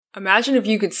Imagine if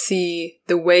you could see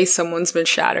the way someone's been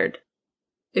shattered.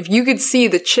 If you could see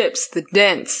the chips, the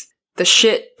dents, the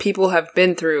shit people have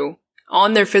been through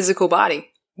on their physical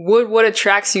body. Would what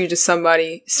attracts you to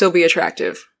somebody still be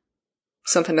attractive?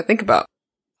 Something to think about.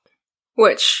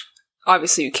 Which,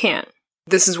 obviously you can't.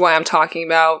 This is why I'm talking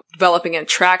about developing an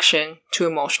attraction to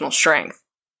emotional strength.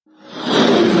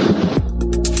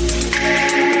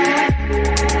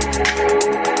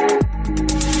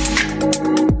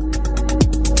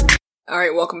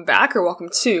 Alright, welcome back or welcome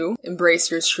to Embrace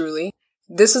Yours Truly.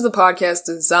 This is the podcast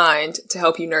designed to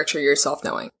help you nurture your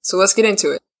self-knowing. So let's get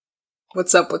into it.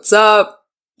 What's up, what's up?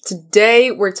 Today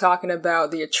we're talking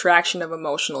about the attraction of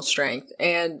emotional strength,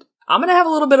 and I'm gonna have a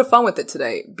little bit of fun with it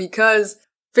today because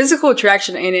physical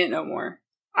attraction ain't it no more.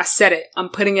 I said it, I'm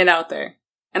putting it out there.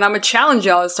 And I'm gonna challenge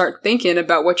y'all to start thinking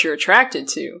about what you're attracted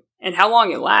to and how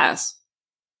long it lasts.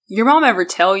 Your mom ever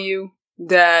tell you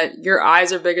that your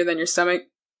eyes are bigger than your stomach?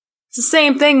 It's the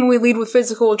same thing when we lead with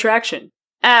physical attraction.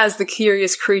 As the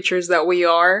curious creatures that we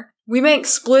are, we make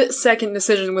split-second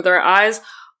decisions with our eyes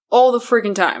all the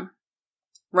freaking time.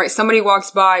 Right? Somebody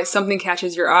walks by, something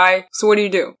catches your eye, so what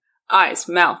do? Eyes,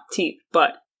 mouth, teeth,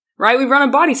 butt. Right? We run a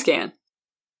body scan.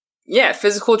 Yeah,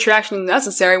 physical attraction is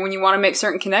necessary when you want to make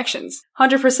certain connections.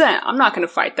 100%. I'm not going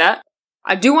to fight that.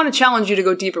 I do want to challenge you to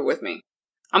go deeper with me.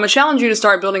 I'm going to challenge you to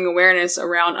start building awareness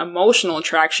around emotional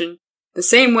attraction the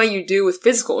same way you do with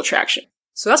physical attraction.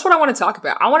 So that's what I want to talk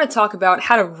about. I want to talk about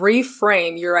how to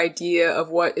reframe your idea of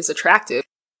what is attractive,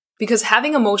 because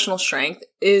having emotional strength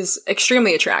is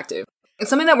extremely attractive. It's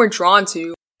something that we're drawn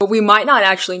to, but we might not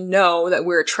actually know that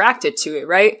we're attracted to it,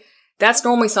 right? That's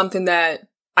normally something that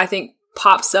I think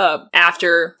pops up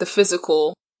after the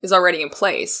physical is already in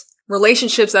place.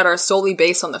 Relationships that are solely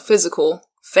based on the physical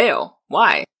fail.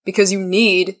 Why? Because you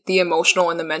need the emotional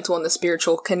and the mental and the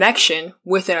spiritual connection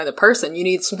with another person. You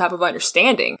need some type of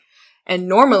understanding. And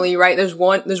normally, right, there's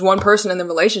one person in the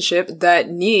relationship that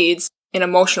needs an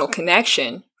emotional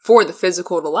connection for the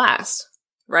physical to last,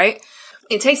 right?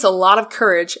 It takes a lot of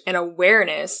courage and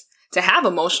awareness to have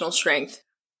emotional strength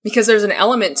because there's an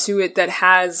element to it that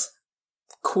has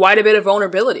quite a bit of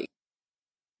vulnerability.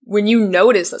 When you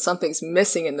notice that something's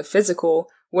missing in the physical,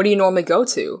 what do you normally go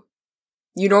to?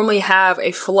 You normally have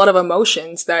a flood of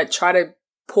emotions that try to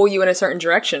pull you in a certain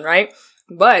direction, right?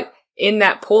 But in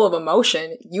that pull of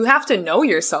emotion, you have to know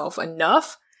yourself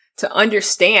enough to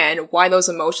understand why those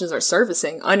emotions are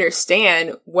surfacing,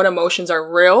 understand what emotions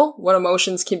are real, what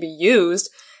emotions can be used,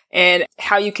 and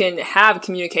how you can have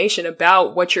communication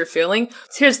about what you're feeling.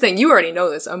 So here's the thing, you already know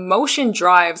this. Emotion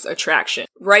drives attraction,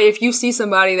 right? If you see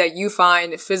somebody that you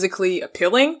find physically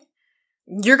appealing,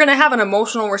 you're going to have an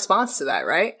emotional response to that,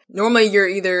 right? Normally you're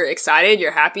either excited,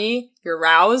 you're happy, you're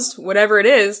aroused, whatever it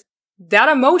is. That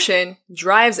emotion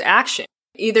drives action.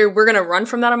 Either we're going to run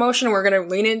from that emotion, we're going to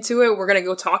lean into it, we're going to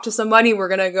go talk to somebody, we're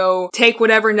going to go take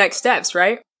whatever next steps,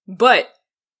 right? But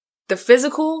the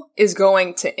physical is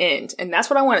going to end. And that's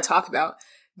what I want to talk about.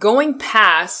 Going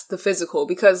past the physical,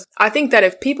 because I think that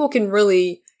if people can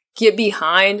really get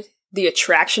behind the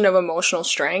attraction of emotional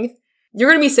strength, you're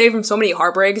going to be saved from so many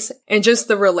heartbreaks and just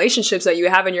the relationships that you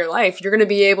have in your life. You're going to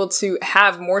be able to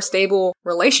have more stable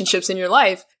relationships in your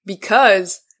life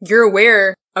because you're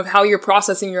aware of how you're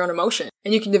processing your own emotion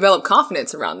and you can develop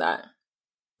confidence around that.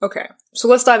 Okay, so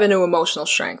let's dive into emotional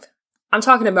strength. I'm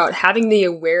talking about having the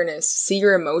awareness, see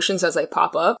your emotions as they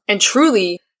pop up and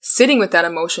truly sitting with that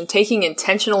emotion, taking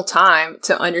intentional time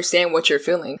to understand what you're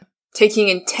feeling, taking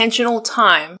intentional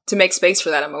time to make space for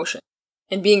that emotion.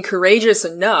 And being courageous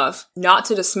enough not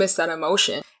to dismiss that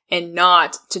emotion and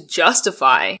not to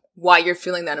justify why you're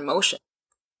feeling that emotion.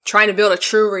 Trying to build a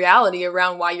true reality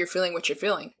around why you're feeling what you're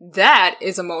feeling. That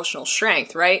is emotional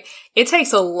strength, right? It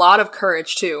takes a lot of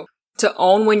courage too to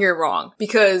own when you're wrong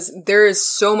because there is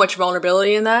so much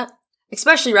vulnerability in that,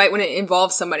 especially right when it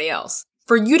involves somebody else.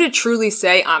 For you to truly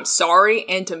say, I'm sorry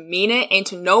and to mean it and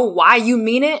to know why you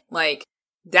mean it, like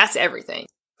that's everything.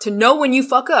 To know when you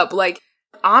fuck up, like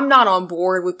I'm not on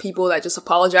board with people that just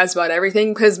apologize about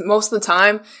everything because most of the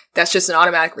time that's just an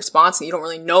automatic response and you don't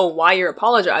really know why you're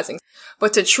apologizing.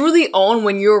 But to truly own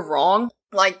when you're wrong,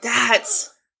 like that's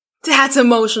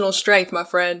emotional strength, my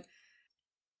friend.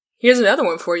 Here's another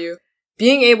one for you.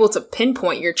 Being able to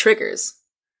pinpoint your triggers.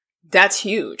 That's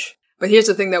huge. But here's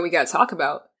the thing that we gotta talk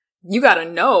about. You gotta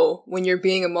know when you're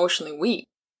being emotionally weak.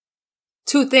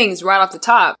 Two things right off the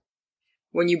top.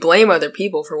 When you blame other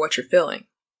people for what you're feeling.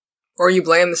 Or you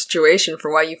blame the situation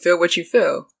for why you feel what you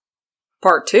feel.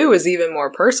 Part 2 is even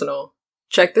more personal.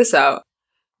 Check this out.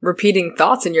 Repeating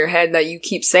thoughts in your head that you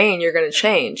keep saying you're going to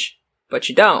change, but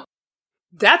you don't.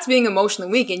 That's being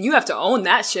emotionally weak, and you have to own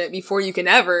that shit before you can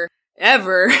ever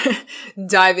ever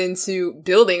dive into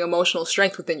building emotional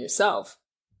strength within yourself.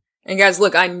 And guys,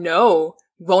 look, I know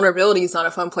vulnerability is not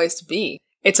a fun place to be.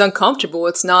 It's uncomfortable.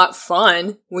 It's not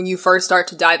fun when you first start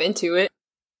to dive into it.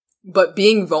 But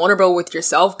being vulnerable with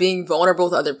yourself, being vulnerable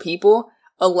with other people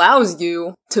allows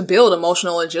you to build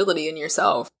emotional agility in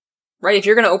yourself, right? If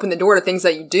you're going to open the door to things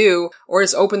that you do, or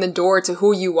just open the door to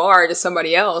who you are to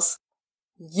somebody else,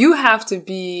 you have to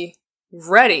be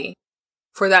ready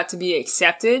for that to be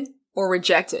accepted or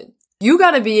rejected. You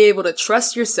got to be able to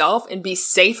trust yourself and be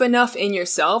safe enough in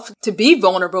yourself to be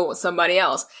vulnerable with somebody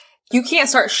else. You can't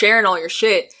start sharing all your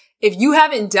shit if you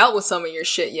haven't dealt with some of your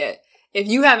shit yet. If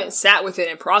you haven't sat with it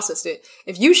and processed it.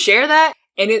 If you share that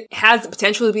and it has the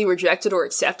potential to be rejected or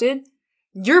accepted,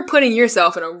 you're putting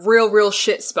yourself in a real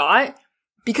shit spot.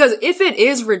 Because if it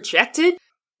is rejected,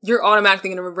 you're automatically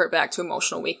going to revert back to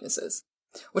emotional weaknesses.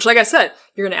 Which, like I said,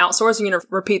 you're going to outsource and you're going to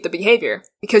repeat the behavior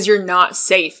because you're not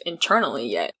safe internally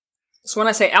yet. So when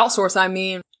I say outsource, I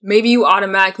mean maybe you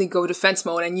automatically go defense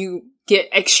mode and you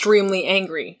get extremely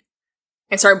angry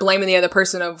and start blaming the other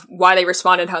person of why they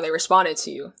responded how they responded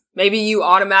to you. Maybe you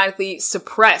automatically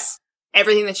suppress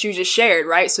everything that you just shared,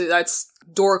 right? So that's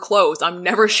door closed. I'm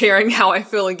never sharing how I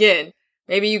feel again.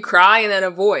 Maybe you cry and then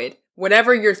avoid.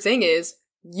 Whatever your thing is,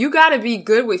 you gotta be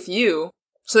good with you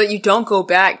so that you don't go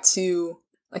back to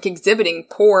like exhibiting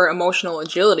poor emotional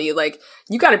agility. Like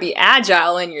you gotta be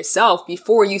agile in yourself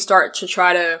before you start to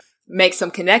try to make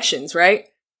some connections, right?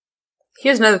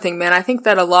 Here's another thing, man. I think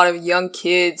that a lot of young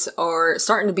kids are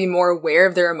starting to be more aware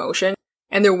of their emotion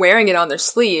and they're wearing it on their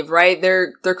sleeve, right?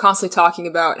 They're constantly talking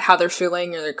about how they're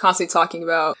feeling or they're constantly talking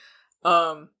about,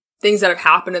 things that have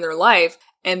happened in their life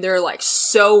and they're like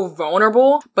so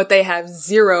vulnerable, but they have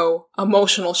zero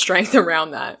emotional strength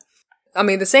around that. I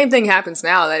mean, the same thing happens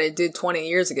now that it did 20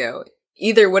 years ago.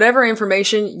 Either whatever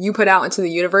information you put out into the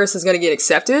universe is going to get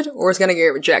accepted or it's going to get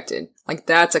rejected. Like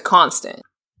that's a constant.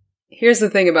 Here's the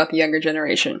thing about the younger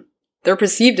generation. They're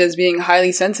perceived as being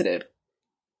highly sensitive.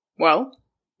 Well,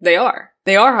 they are.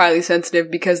 They are highly sensitive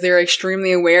because they're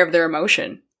extremely aware of their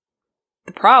emotion.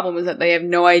 The problem is that they have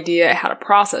no idea how to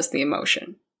process the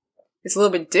emotion. It's a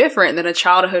little bit different than a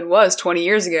childhood was 20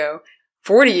 years ago.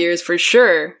 40 years for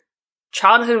sure.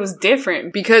 Childhood was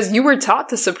different because you were taught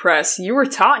to suppress. You were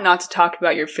taught not to talk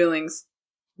about your feelings.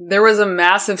 There was a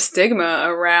massive stigma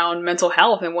around mental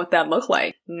health and what that looked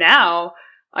like. Now,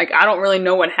 like, I don't really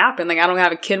know what happened. Like, I don't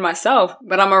have a kid myself,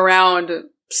 but I'm around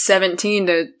 17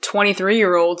 to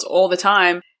 23-year-olds all the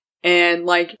time. And,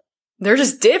 like, they're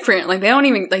just different. Like, they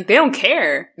don't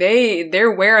care.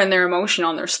 They're wearing their emotion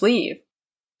on their sleeve.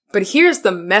 But here's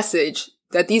the message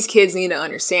that these kids need to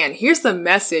understand. Here's the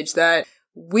message that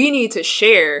we need to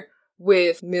share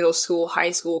with middle school,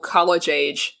 high school, college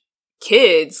age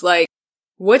kids. Like,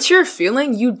 what you're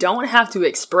feeling, you don't have to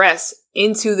express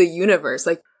into the universe.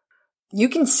 Like, you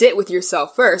can sit with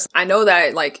yourself first. I know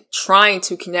that, like, trying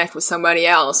to connect with somebody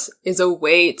else is a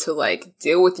way to, like,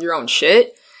 deal with your own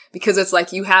shit because it's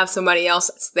like you have somebody else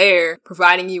that's there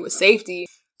providing you with safety,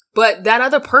 but that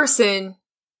other person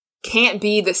can't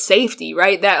be the safety,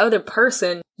 right? That other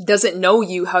person doesn't know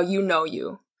you how you know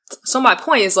you. So my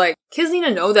point is, like, kids need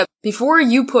to know that before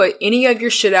you put any of your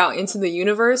shit out into the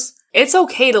universe, it's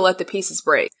okay to let the pieces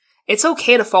break. It's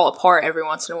okay to fall apart every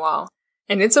once in a while.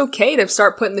 And it's okay to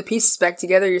start putting the pieces back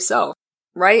together yourself,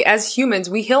 right? As humans,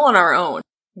 we heal on our own.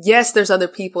 Yes, there's other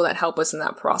people that help us in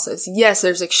that process. Yes,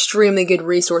 there's extremely good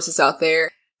resources out there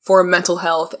for mental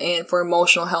health and for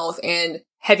emotional health and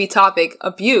heavy topic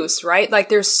abuse, right? Like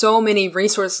there's so many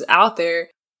resources out there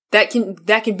that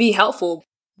can be helpful.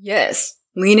 Yes,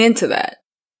 lean into that.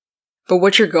 But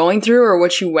what you're going through or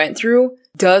what you went through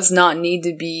does not need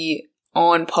to be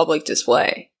on public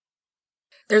display.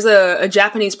 There's a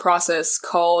Japanese process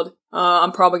called,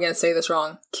 I'm probably going to say this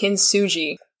wrong,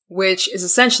 kintsugi, which is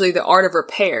essentially the art of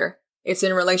repair. It's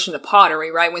in relation to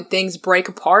pottery, right? When things break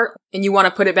apart and you want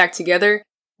to put it back together,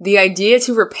 the idea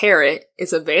to repair it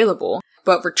is available,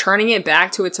 but returning it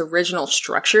back to its original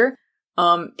structure,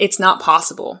 it's not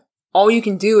possible. All you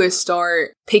can do is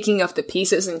start picking up the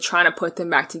pieces and trying to put them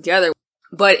back together.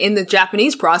 But in the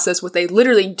Japanese process, what they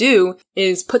literally do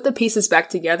is put the pieces back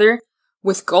together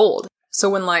with gold. So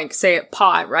when, like, say a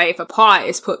pot, right? If a pot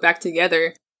is put back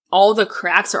together, all the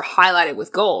cracks are highlighted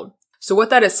with gold. So what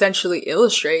that essentially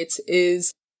illustrates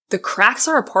is the cracks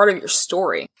are a part of your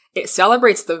story. It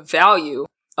celebrates the value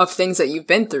of things that you've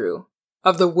been through,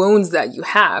 of the wounds that you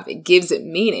have. It gives it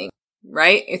meaning,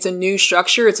 right? It's a new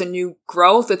structure. It's a new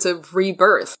growth. It's a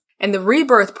rebirth. And the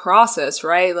rebirth process,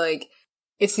 right? Like,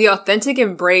 it's the authentic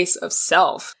embrace of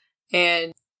self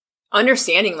and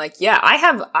understanding, like, yeah, I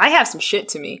have some shit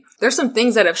to me. There's some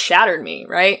things that have shattered me,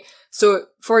 right? So,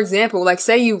 for example, like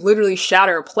say you literally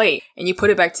shatter a plate and you put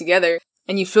it back together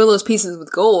and you fill those pieces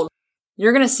with gold,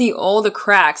 you're going to see all the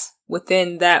cracks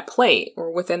within that plate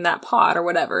or within that pot or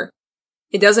whatever.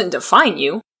 It doesn't define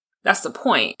you. That's the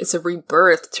point. It's a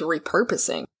rebirth to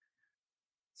repurposing.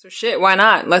 So shit, why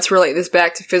not? Let's relate this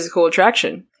back to physical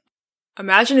attraction.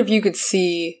 Imagine if you could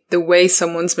see the way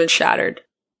someone's been shattered.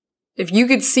 If you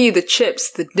could see the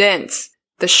chips, the dents,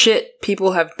 the shit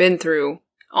people have been through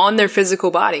on their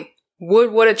physical body,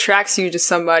 would what attracts you to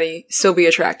somebody still be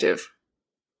attractive?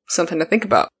 Something to think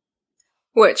about.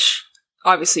 Which,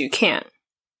 obviously you can't.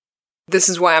 This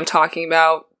is why I'm talking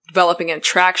about developing an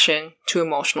attraction to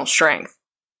emotional strength.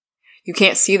 You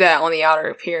can't see that on the outer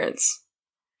appearance.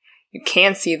 You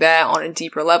can see that on a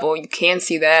deeper level. You can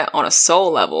see that on a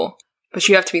soul level. But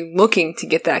you have to be looking to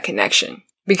get that connection.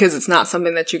 Because it's not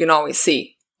something that you can always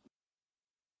see.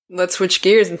 Let's switch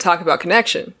gears and talk about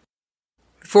connection.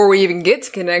 Before we even get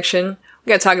to connection,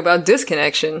 we gotta talk about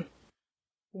disconnection.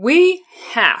 We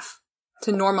have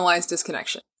to normalize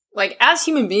disconnection. Like, as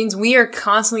human beings, we are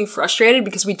constantly frustrated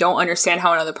because we don't understand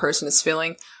how another person is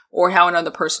feeling or how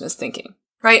another person is thinking,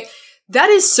 right? That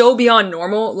is so beyond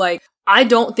normal. Like, I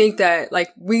don't think that,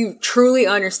 like, we truly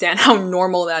understand how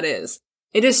normal that is.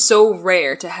 It is so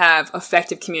rare to have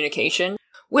effective communication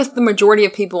with the majority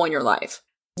of people in your life.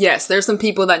 Yes, there's some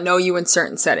people that know you in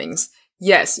certain settings.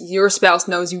 Yes, your spouse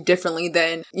knows you differently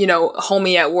than,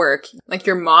 homie at work. Like,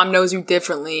 your mom knows you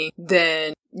differently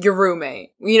than your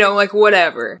roommate. Like,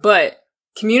 whatever. But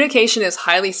communication is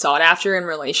highly sought after in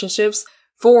relationships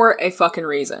for a fucking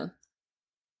reason.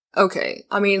 Okay,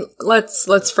 I mean,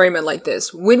 let's frame it like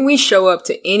this. When we show up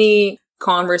to any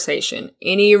conversation,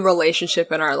 any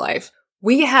relationship in our life,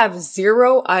 we have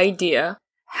zero idea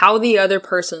how the other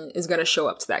person is going to show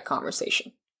up to that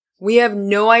conversation. We have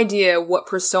no idea what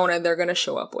persona they're going to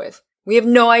show up with. We have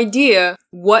no idea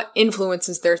what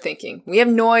influences they're thinking. We have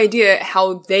no idea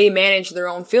how they manage their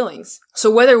own feelings.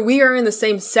 So whether we are in the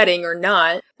same setting or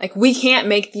not, like, we can't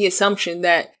make the assumption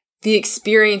that the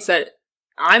experience that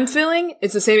I'm feeling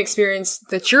is the same experience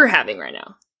that you're having right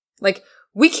now. Like,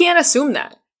 we can't assume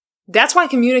that. That's why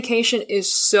communication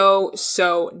is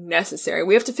so necessary.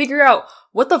 We have to figure out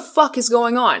what the fuck is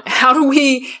going on. How do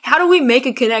we make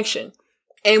a connection?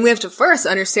 And we have to first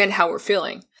understand how we're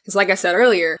feeling. Because like I said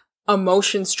earlier,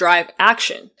 emotions drive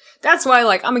action. That's why,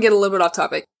 like, I'm gonna get a little bit off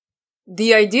topic.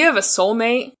 The idea of a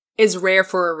soulmate is rare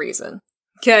for a reason.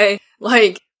 Okay?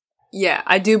 Like, yeah,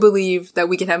 I do believe that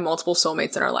we can have multiple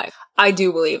soulmates in our life. I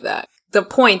do believe that. The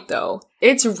point, though,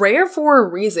 it's rare for a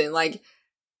reason. Like,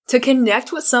 to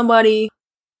connect with somebody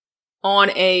on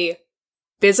a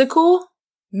physical,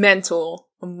 mental,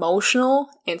 emotional,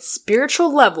 and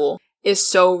spiritual level is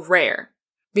so rare.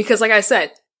 Because like I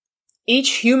said,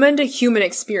 each human to human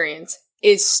experience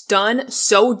is done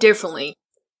so differently.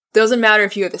 Doesn't matter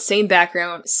if you have the same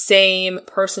background, same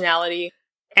personality.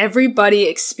 Everybody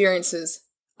experiences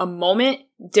a moment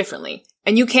differently.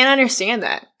 And you can't understand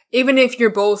that. Even if you're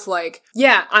both like,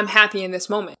 yeah, I'm happy in this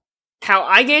moment. How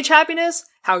I gauge happiness,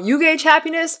 how you gauge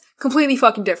happiness, completely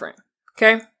fucking different.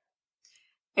 Okay?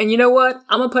 And you know what?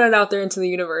 I'm gonna put it out there into the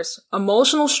universe.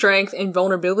 Emotional strength and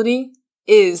vulnerability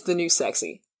is the new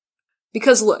sexy.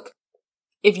 Because look,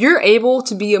 if you're able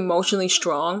to be emotionally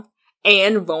strong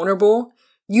and vulnerable,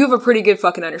 you have a pretty good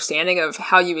fucking understanding of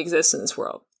how you exist in this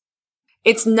world.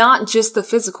 It's not just the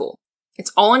physical.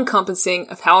 It's all encompassing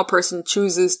of how a person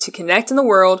chooses to connect in the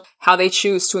world, how they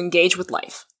choose to engage with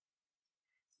life.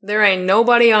 There ain't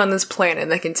nobody on this planet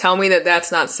that can tell me that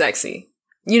that's not sexy.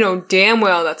 You know damn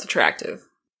well that's attractive.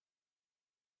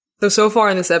 So far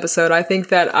in this episode, I think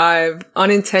that I've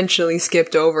unintentionally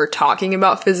skipped over talking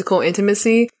about physical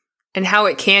intimacy and how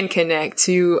it can connect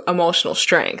to emotional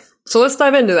strength. So let's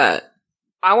dive into that.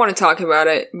 I want to talk about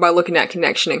it by looking at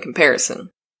connection and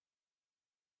comparison.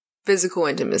 Physical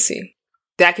intimacy.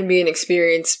 That can be an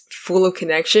experience full of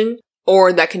connection,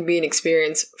 or that can be an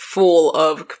experience full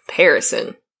of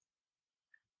comparison.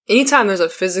 Anytime there's a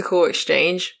physical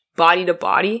exchange, body to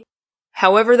body,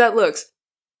 however that looks,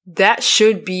 that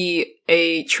should be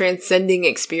a transcending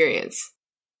experience.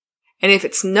 And if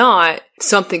it's not,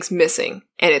 something's missing,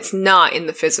 and it's not in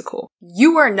the physical.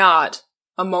 You are not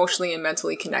emotionally and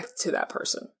mentally connected to that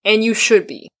person, and you should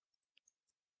be.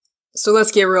 So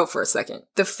let's get real for a second.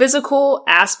 The physical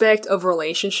aspect of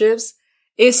relationships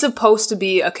is supposed to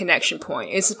be a connection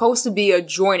point. It's supposed to be a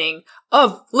joining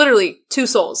of literally two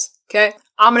souls, okay?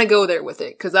 I'm gonna go there with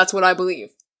it, because that's what I believe.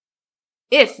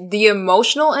 If the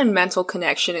emotional and mental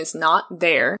connection is not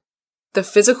there, the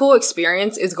physical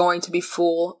experience is going to be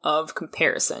full of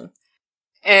comparison.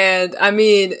 And I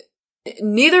mean,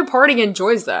 neither party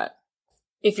enjoys that.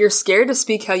 If you're scared to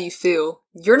speak how you feel,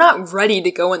 you're not ready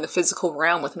to go in the physical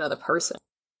realm with another person.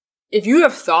 If you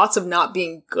have thoughts of not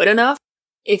being good enough,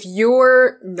 if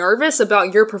you're nervous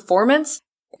about your performance,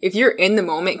 if you're in the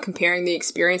moment comparing the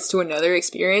experience to another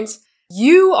experience,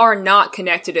 you are not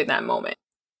connected in that moment.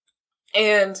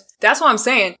 And that's what I'm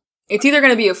saying. It's either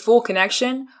going to be a full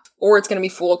connection or it's going to be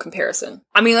full comparison.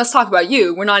 I mean, let's talk about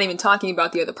you. We're not even talking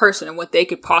about the other person and what they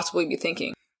could possibly be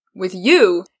thinking. With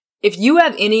you, if you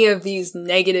have any of these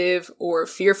negative or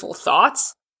fearful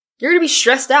thoughts, you're going to be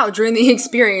stressed out during the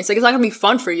experience. Like, it's not going to be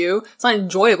fun for you. It's not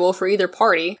enjoyable for either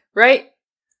party, right?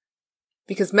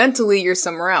 Because mentally, you're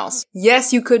somewhere else.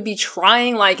 Yes, you could be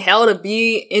trying like hell to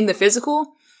be in the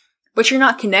physical, but you're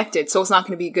not connected, so it's not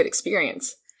going to be a good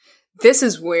experience. This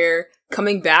is where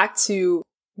coming back to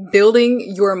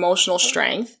building your emotional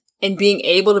strength and being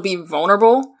able to be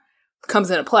vulnerable comes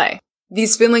into play.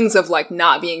 These feelings of like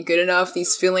not being good enough,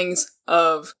 these feelings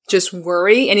of just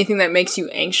worry, anything that makes you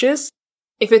anxious,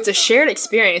 if it's a shared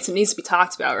experience, it needs to be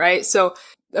talked about, right? So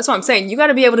that's what I'm saying. You got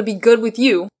to be able to be good with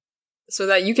you so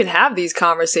that you can have these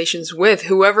conversations with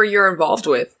whoever you're involved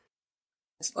with.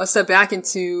 Let's step back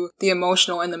into the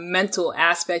emotional and the mental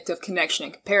aspect of connection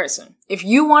and comparison. If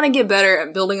you want to get better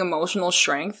at building emotional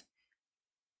strength,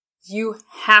 you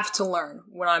have to learn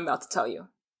what I'm about to tell you.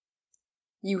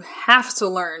 You have to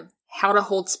learn how to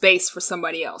hold space for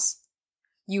somebody else.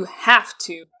 You have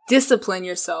to discipline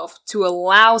yourself to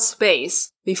allow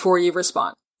space before you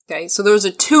respond. Okay, so those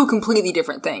are two completely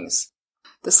different things.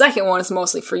 The second one is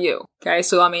mostly for you. Okay,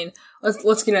 so I mean,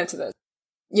 let's get into this.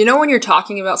 You know when you're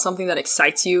talking about something that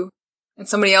excites you and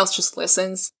somebody else just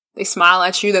listens? They smile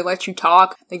at you, they let you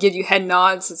talk, they give you head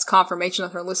nods, it's confirmation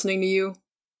that they're listening to you.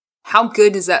 How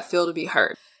good does that feel to be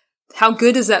heard? How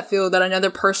good does that feel that another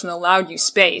person allowed you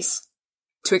space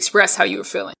to express how you were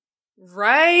feeling?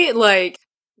 Right? Like,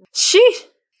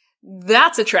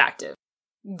 that's attractive.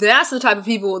 That's the type of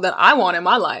people that I want in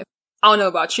my life. I don't know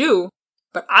about you,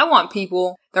 but I want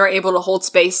people that are able to hold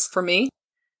space for me.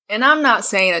 And I'm not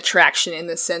saying attraction in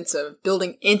the sense of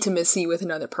building intimacy with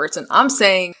another person. I'm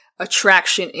saying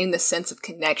attraction in the sense of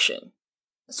connection.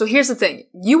 So here's the thing.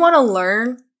 You want to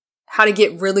learn how to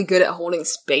get really good at holding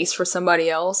space for somebody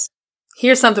else?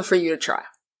 Here's something for you to try.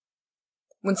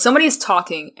 When somebody is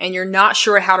talking and you're not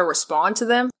sure how to respond to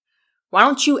them, why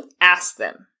don't you ask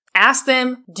them? Ask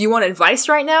them, do you want advice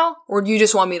right now? Or do you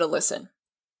just want me to listen?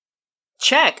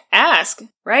 Check, ask,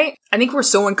 right? I think we're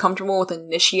so uncomfortable with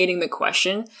initiating the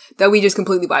question that we just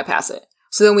completely bypass it.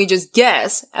 So then we just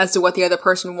guess as to what the other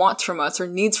person wants from us or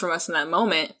needs from us in that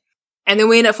moment. And then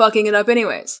we end up fucking it up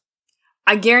anyways.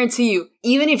 I guarantee you,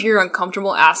 even if you're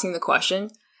uncomfortable asking the question,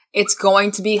 it's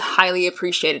going to be highly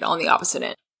appreciated on the opposite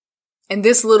end. And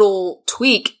this little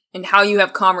tweak in how you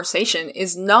have conversation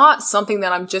is not something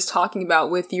that I'm just talking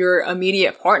about with your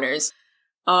immediate partners.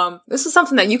 This is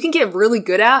something that you can get really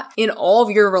good at in all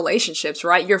of your relationships,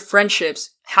 right? Your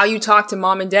friendships, how you talk to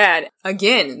mom and dad.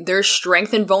 Again, there's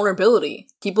strength and vulnerability.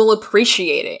 People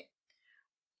appreciate it.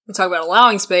 We talk about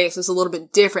allowing space. It's a little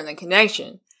bit different than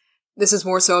connection. This is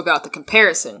more so about the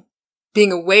comparison,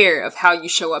 being aware of how you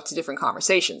show up to different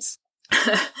conversations.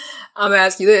 I'm gonna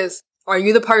ask you this. Are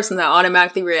you the person that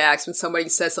automatically reacts when somebody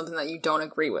says something that you don't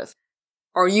agree with?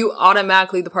 Are you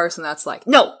automatically the person that's like,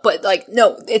 no,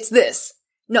 it's this.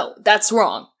 No, that's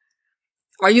wrong.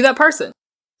 Are you that person?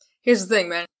 Here's the thing,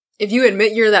 man. If you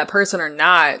admit you're that person or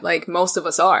not, like most of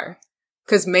us are.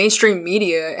 Because mainstream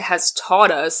media has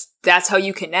taught us that's how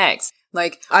you connect.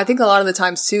 Like, I think a lot of the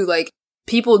times too, like,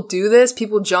 people do this,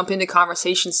 people jump into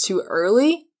conversations too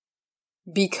early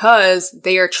because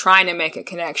they are trying to make a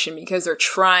connection, because they're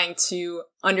trying to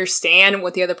understand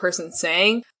what the other person's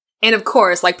saying. And of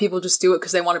course, like, people just do it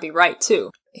because they want to be right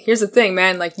too. Here's the thing,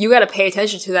 man, like, you gotta pay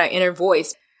attention to that inner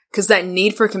voice because that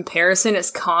need for comparison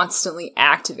is constantly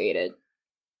activated.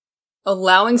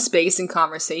 Allowing space in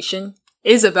conversation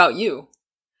is about you.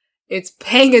 It's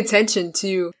paying attention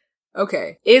to,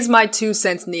 okay, is my 2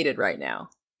 cents needed right now?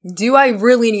 Do I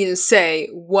really need to say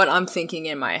what I'm thinking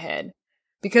in my head?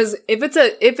 Because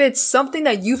if it's something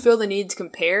that you feel the need to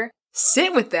compare,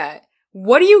 sit with that.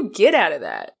 What do you get out of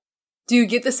that? Do you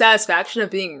get the satisfaction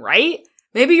of being right?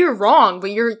 Maybe you're wrong,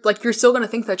 but you're still gonna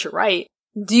think that you're right.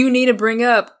 Do you need to bring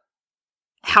up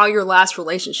how your last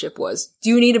relationship was? Do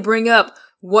you need to bring up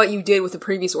what you did with the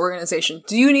previous organization?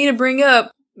 Do you need to bring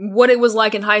up what it was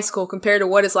like in high school compared to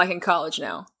what it's like in college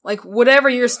now? Like, whatever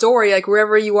your story, like,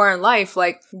 wherever you are in life,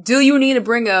 like, do you need to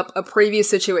bring up a previous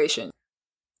situation?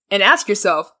 And ask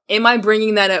yourself, am I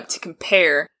bringing that up to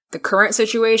compare the current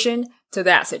situation to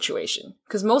that situation?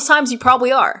 Because most times you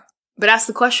probably are. But ask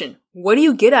the question, what do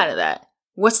you get out of that?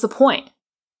 What's the point?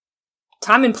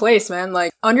 Time and place, man.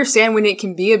 Like, understand when it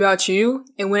can be about you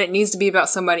and when it needs to be about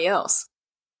somebody else.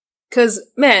 Cause,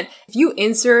 man, if you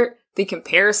insert the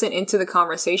comparison into the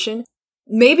conversation,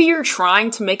 maybe you're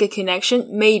trying to make a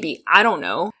connection. Maybe. I don't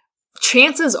know.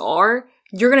 Chances are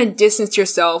you're going to distance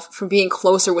yourself from being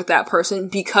closer with that person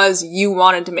because you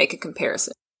wanted to make a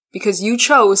comparison. Because you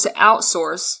chose to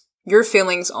outsource your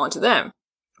feelings onto them,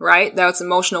 right? That's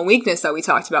emotional weakness that we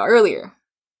talked about earlier.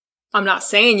 I'm not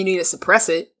saying you need to suppress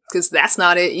it, because that's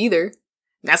not it either.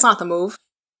 That's not the move.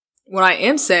 What I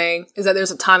am saying is that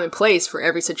there's a time and place for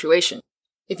every situation.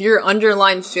 If your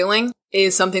underlying feeling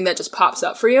is something that just pops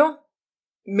up for you,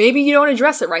 maybe you don't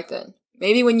address it right then.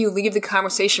 Maybe when you leave the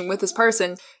conversation with this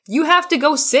person, you have to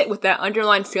go sit with that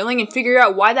underlying feeling and figure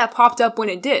out why that popped up when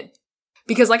it did.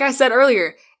 Because like I said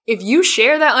earlier, if you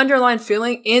share that underlying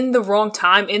feeling in the wrong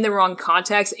time, in the wrong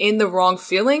context, in the wrong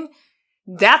feeling,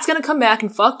 that's going to come back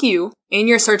and fuck you in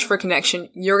your search for connection.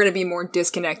 You're going to be more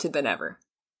disconnected than ever.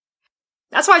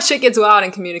 That's why shit gets wild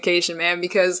in communication, man,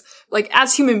 because like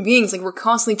as human beings, like we're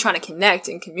constantly trying to connect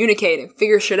and communicate and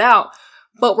figure shit out,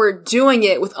 but we're doing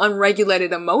it with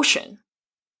unregulated emotion.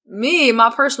 Me, in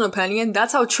my personal opinion,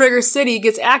 that's how Trigger City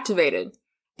gets activated.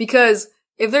 Because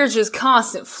if there's just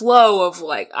constant flow of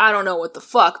like, I don't know what the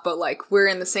fuck, but like we're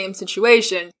in the same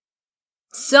situation,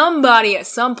 somebody at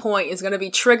some point is going to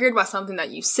be triggered by something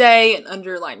that you say, an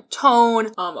underlying tone,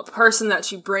 a person that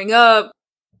you bring up.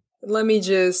 Let me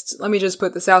just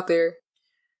put this out there.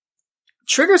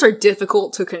 Triggers are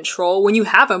difficult to control when you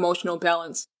have emotional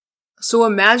balance. So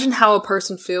imagine how a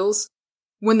person feels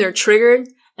when they're triggered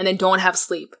and they don't have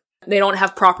sleep. They don't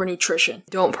have proper nutrition.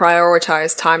 Don't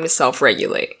prioritize time to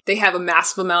self-regulate. They have a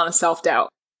massive amount of self-doubt.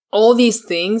 All these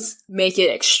things make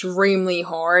it extremely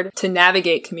hard to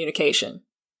navigate communication.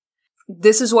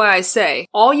 This is why I say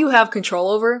all you have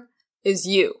control over is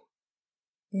you.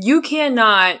 You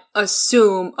cannot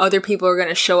assume other people are going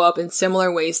to show up in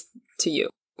similar ways to you.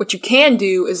 What you can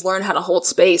do is learn how to hold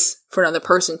space for another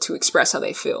person to express how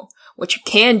they feel. What you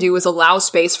can do is allow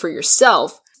space for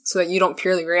yourself so that you don't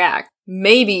purely react.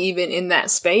 Maybe even in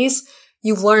that space,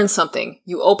 you learn something.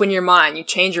 You open your mind. You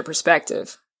change your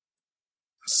perspective.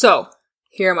 So,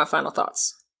 here are my final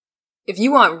thoughts. If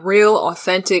you want real,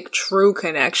 authentic, true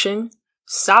connection,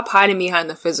 stop hiding behind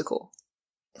the physical.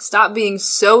 Stop being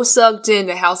so sucked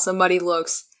into how somebody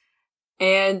looks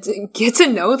and get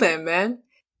to know them, man.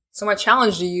 So my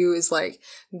challenge to you is like,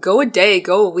 go a day,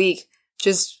 go a week,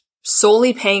 just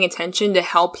solely paying attention to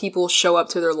how people show up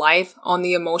to their life on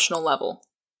the emotional level.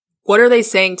 What are they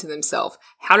saying to themselves?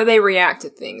 How do they react to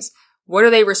things? What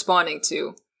are they responding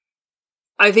to?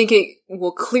 I think it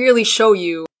will clearly show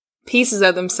you pieces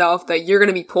of themselves that you're going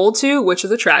to be pulled to, which is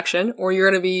attraction, or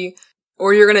you're going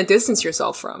to distance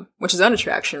yourself from, which is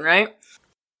unattraction, right?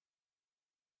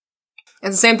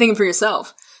 It's the same thing for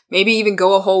yourself. Maybe even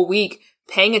go a whole week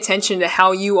paying attention to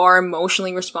how you are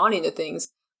emotionally responding to things,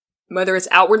 whether it's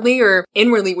outwardly or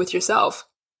inwardly with yourself.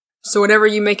 So whatever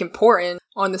you make important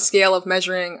on the scale of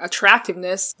measuring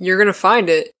attractiveness, you're going to find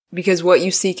it because what you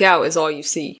seek out is all you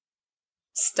see.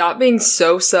 Stop being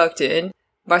so sucked in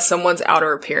by someone's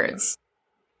outer appearance.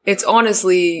 It's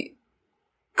honestly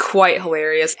quite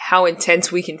hilarious how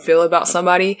intense we can feel about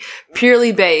somebody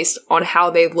purely based on how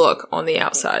they look on the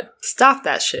outside. Stop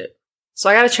that shit. So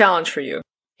I got a challenge for you.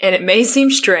 And it may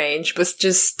seem strange, but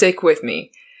just stick with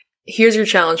me. Here's your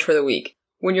challenge for the week.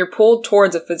 When you're pulled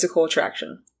towards a physical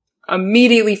attraction,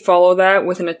 immediately follow that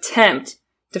with an attempt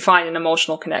to find an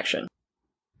emotional connection.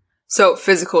 So,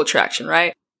 physical attraction,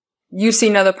 right? You see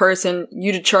another person,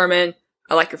 you determine,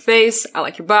 I like your face, I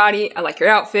like your body, I like your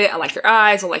outfit, I like your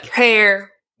eyes, I like your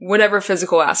hair, whatever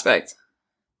physical aspect.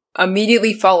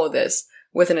 Immediately follow this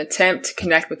with an attempt to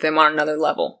connect with them on another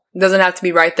level. It doesn't have to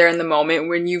be right there in the moment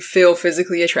when you feel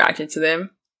physically attracted to them.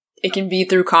 It can be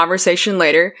through conversation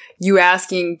later, you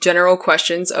asking general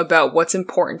questions about what's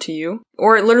important to you,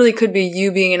 or it literally could be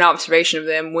you being an observation of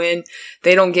them when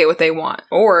they don't get what they want,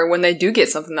 or when they do get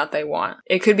something that they want.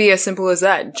 It could be as simple as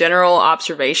that, general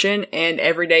observation and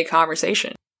everyday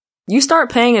conversation. You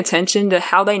start paying attention to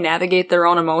how they navigate their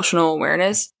own emotional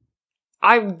awareness,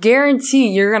 I guarantee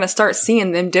you're going to start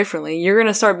seeing them differently. You're going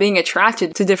to start being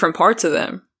attracted to different parts of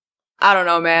them. I don't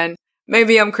know, man.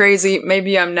 Maybe I'm crazy,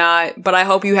 maybe I'm not, but I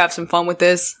hope you have some fun with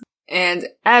this. And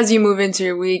as you move into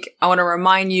your week, I want to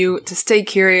remind you to stay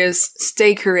curious,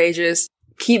 stay courageous,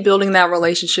 keep building that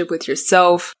relationship with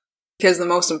yourself, because the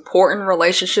most important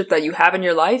relationship that you have in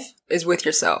your life is with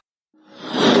yourself.